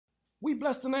We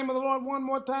bless the name of the Lord one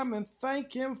more time and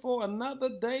thank Him for another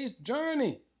day's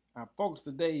journey. Our focus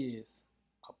today is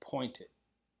appointed.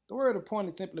 The word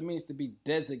appointed simply means to be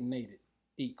designated,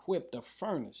 equipped, or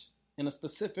furnished in a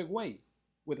specific way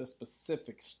with a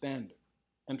specific standard.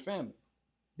 And family,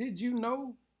 did you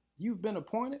know you've been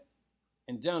appointed?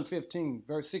 And John 15,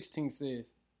 verse 16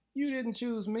 says, "You didn't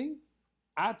choose me,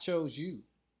 I chose you.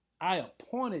 I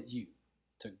appointed you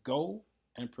to go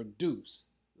and produce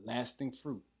lasting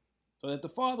fruit, so that the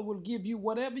Father will give you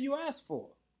whatever you ask for,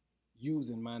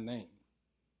 using my name."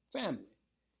 Family,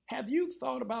 have you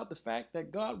thought about the fact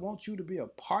that God wants you to be a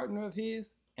partner of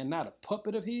His and not a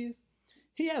puppet of His?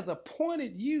 He has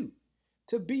appointed you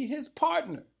to be His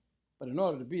partner. But in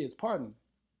order to be His partner,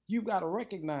 you've got to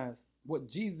recognize what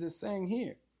Jesus is saying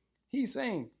here. He's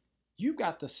saying, you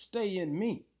got to stay in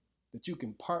me that you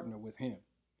can partner with Him.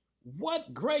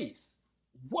 What grace,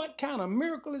 what kind of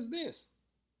miracle is this?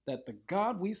 That the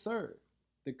God we serve,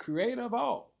 the creator of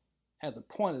all, has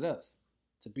appointed us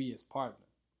to be His partner.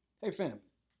 Hey family,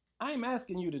 I'm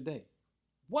asking you today,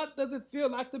 what does it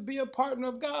feel like to be a partner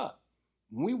of God?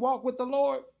 When we walk with the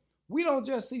Lord, we don't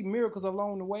just see miracles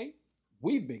along the way,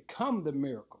 we become the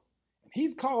miracle. And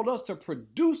He's called us to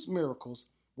produce miracles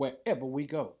wherever we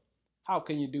go. How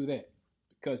can you do that?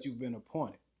 Because you've been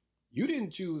appointed. You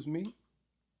didn't choose me,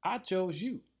 I chose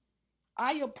you.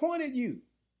 I appointed you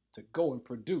to go and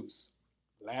produce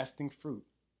lasting fruit.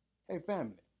 Hey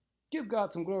family, give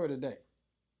God some glory today.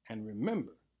 And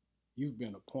remember, you've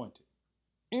been appointed.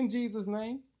 In Jesus'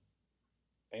 name,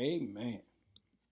 amen.